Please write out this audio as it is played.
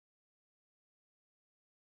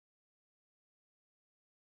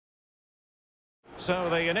So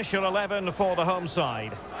the initial 11 for the home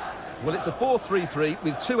side. Well, it's a 4-3-3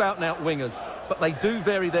 with two out-and-out wingers, but they do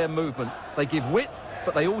vary their movement. They give width,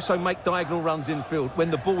 but they also make diagonal runs infield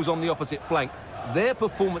when the ball's on the opposite flank. Their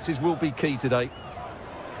performances will be key today.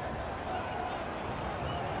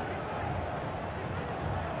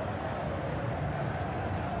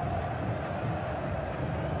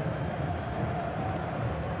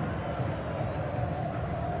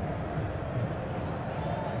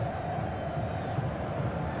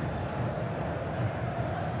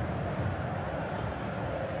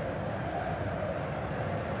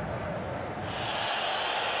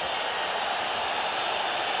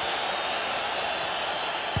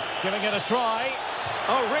 Giving it a try.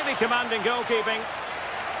 Oh, really commanding goalkeeping.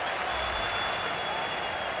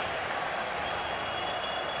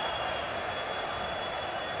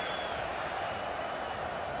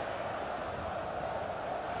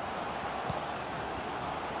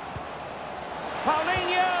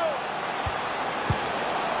 Paulinho!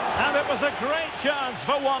 And it was a great chance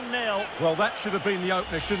for 1-0. Well, that should have been the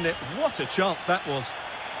opener, shouldn't it? What a chance that was.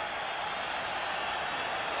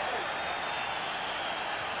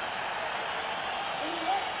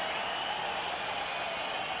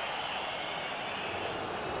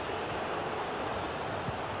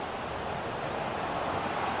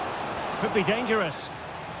 Could be dangerous.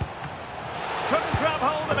 Couldn't grab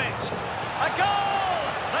hold of it. A goal!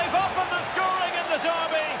 They've opened the scoring in the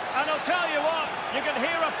derby. And I'll tell you what, you can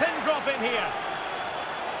hear a pin drop in here.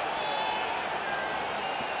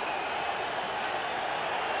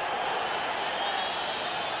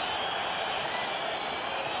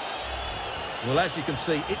 Well, as you can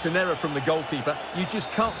see, it's an error from the goalkeeper. You just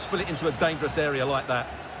can't spill it into a dangerous area like that.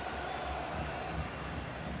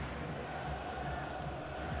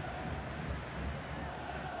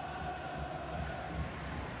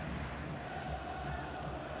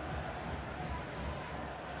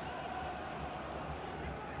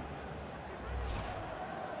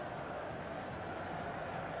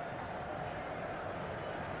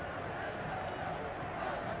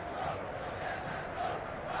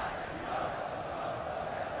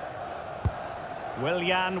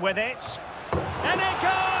 Willian with it. And it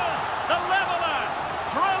goes! The leveller!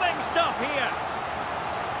 Thrilling stuff here.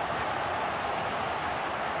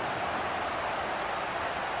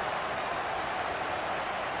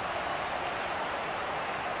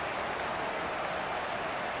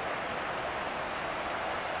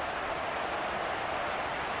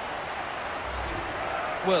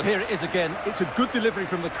 Well, here it is again. It's a good delivery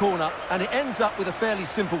from the corner, and it ends up with a fairly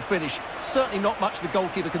simple finish. Certainly not much the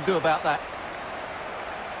goalkeeper can do about that.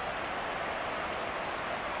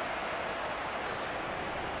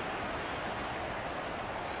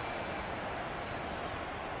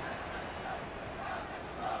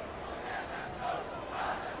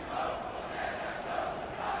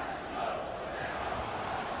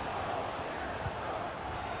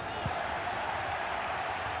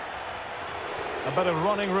 A bit of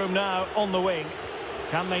running room now on the wing.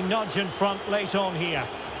 Can they nudge in front late on here?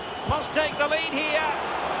 Must take the lead here.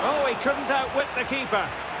 Oh, he couldn't outwit the keeper.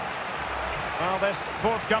 Well, this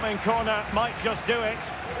forthcoming corner might just do it.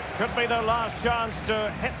 Could be their last chance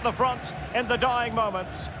to hit the front in the dying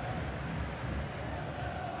moments.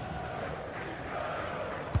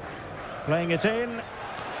 Playing it in.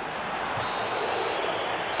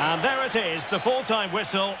 And there it is, the full-time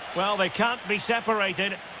whistle. Well, they can't be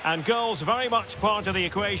separated, and goals very much part of the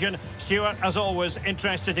equation. Stuart, as always,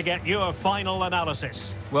 interested to get your final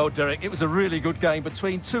analysis. Well, Derek, it was a really good game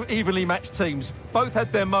between two evenly matched teams. Both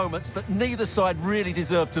had their moments, but neither side really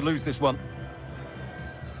deserved to lose this one.